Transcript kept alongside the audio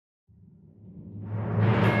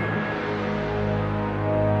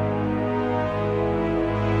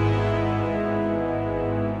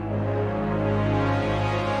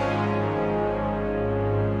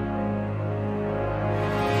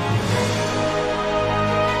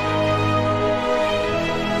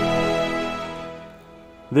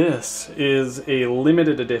This is a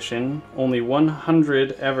limited edition, only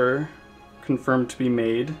 100 ever confirmed to be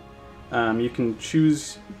made. You can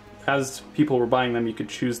choose, as people were buying them, you could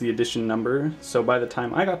choose the edition number. So by the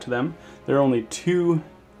time I got to them, there are only 2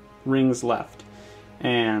 rings left.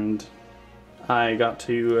 And I got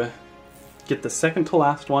to get the second to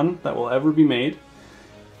last one that will ever be made.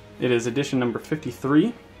 It is edition number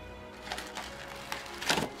 53.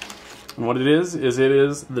 And what it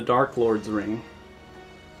is the Dark Lord's ring.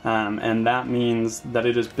 And that means that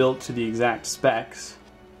it is built to the exact specs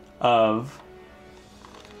of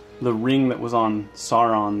the ring that was on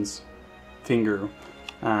Sauron's finger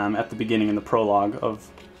at the beginning in the prologue of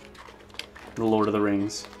The Lord of the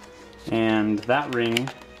Rings. And that ring,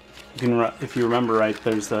 if you remember right,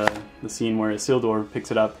 there's the scene where Isildur picks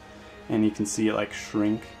it up and you can see it like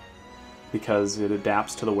shrink because it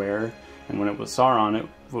adapts to the wearer. And when it was Sauron, it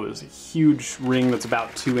was a huge ring that's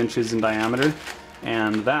about 2 inches in diameter,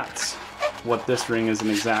 and that's what this ring is an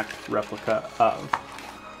exact replica of.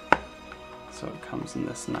 So it comes in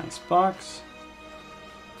this nice box.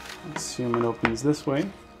 I assume it opens this way.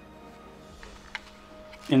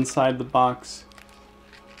 Inside the box,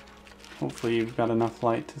 hopefully you've got enough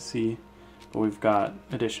light to see, but we've got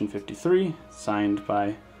edition 53, signed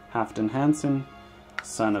by Hansen,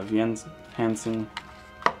 son of Jens Hansen.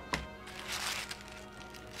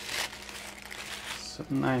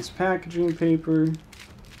 Some nice packaging paper.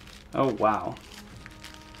 Oh wow.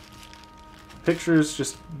 Pictures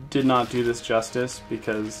just did not do this justice,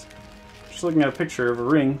 because just looking at a picture of a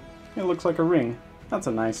ring, it looks like a ring. That's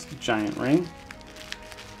a nice giant ring.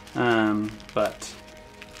 But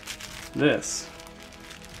this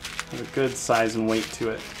has a good size and weight to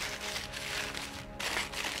it.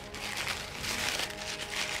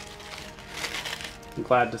 I'm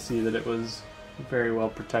glad to see that it was very well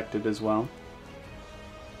protected as well.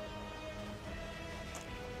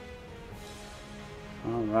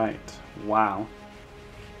 Alright, wow.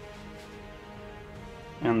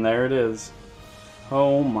 And there it is.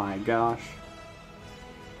 Oh my gosh.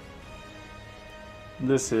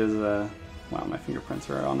 This is, wow, my fingerprints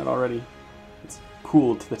are on it already. It's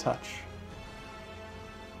cool to the touch.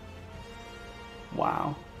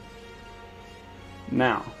 Wow.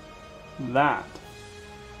 Now, that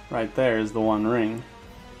right there is the One Ring.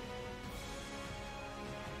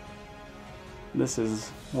 This is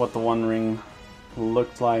what the One Ring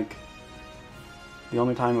looked like the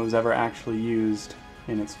only time it was ever actually used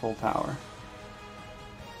in its full power.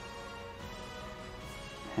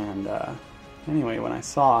 And anyway, when I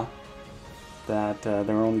saw that there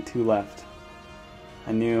were only 2 left,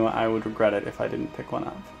 I knew I would regret it if I didn't pick one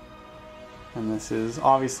up. And this is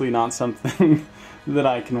obviously not something that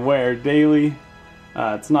I can wear daily.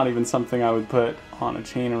 It's not even something I would put on a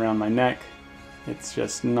chain around my neck. It's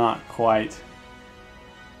just not quite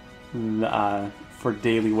for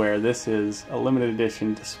daily wear. This is a limited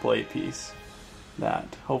edition display piece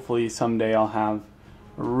that hopefully someday I'll have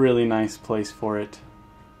a really nice place for it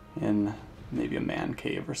in maybe a man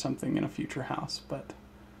cave or something in a future house. But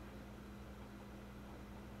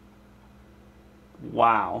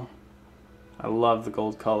wow, I love the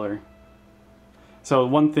gold color. So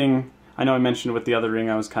one thing, I know I mentioned with the other ring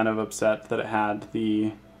I was kind of upset that it had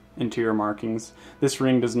the interior markings. This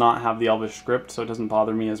ring does not have the Elvish script, so it doesn't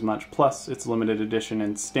bother me as much. Plus, it's limited edition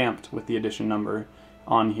and stamped with the edition number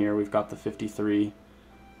on here. We've got the 53,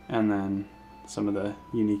 and then some of the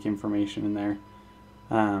unique information in there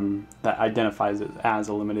that identifies it as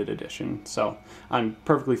a limited edition. So I'm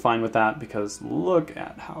perfectly fine with that, because look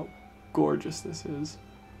at how gorgeous this is.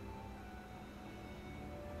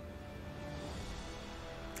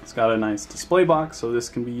 It's got a nice display box, so this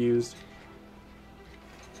can be used.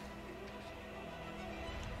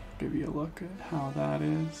 Give you a look at how that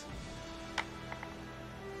is.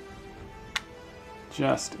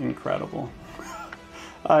 Just incredible.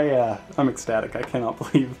 I'm ecstatic. I cannot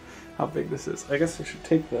believe how big this is. I guess I should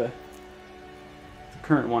take the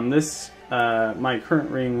current one. This, my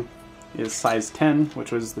current ring is size 10,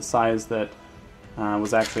 which was the size that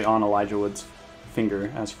was actually on Elijah Wood's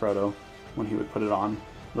finger as Frodo when he would put it on.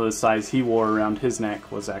 Though the size he wore around his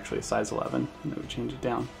neck was actually a size 11, and they would change it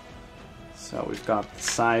down. So we've got the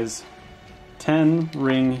size 10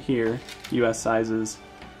 ring here, US sizes,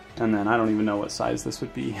 and then I don't even know what size this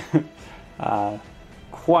would be.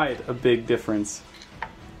 Quite a big difference.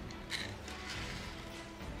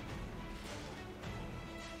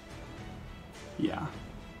 Yeah.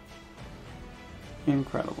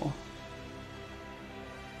 Incredible.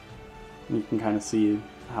 You can kind of see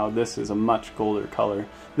how this is a much golder color.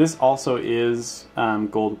 This also is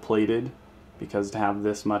gold plated, because to have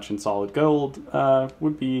this much in solid gold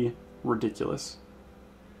would be ridiculous.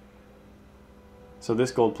 So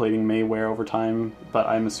this gold plating may wear over time, but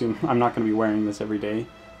I'm assuming I'm not going to be wearing this every day,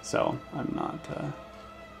 so I'm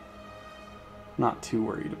not too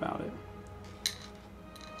worried about it.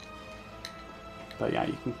 But yeah,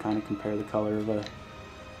 you can kind of compare the color of a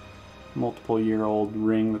multiple-year-old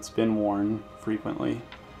ring that's been worn frequently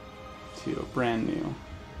to a brand new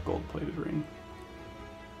gold-plated ring.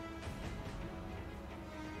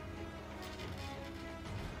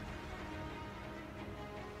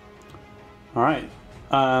 All right.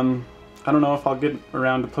 I don't know if I'll get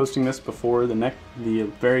around to posting this before the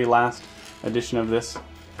very last edition of this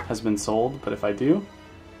has been sold, but if I do,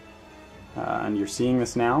 and you're seeing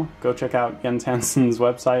this now, go check out Jens Hansen's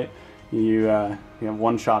website. You have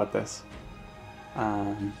one shot at this.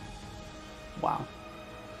 Wow.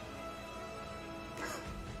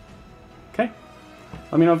 Okay.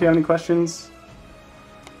 Let me know if you have any questions,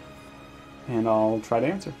 and I'll try to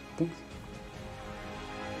answer. Thanks.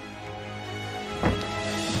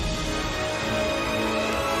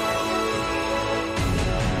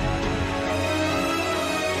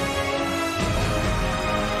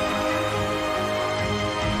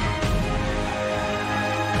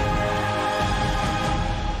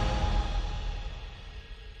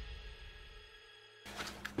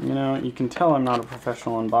 You know, you can tell I'm not a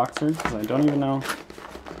professional unboxer because I don't even know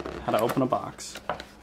how to open a box.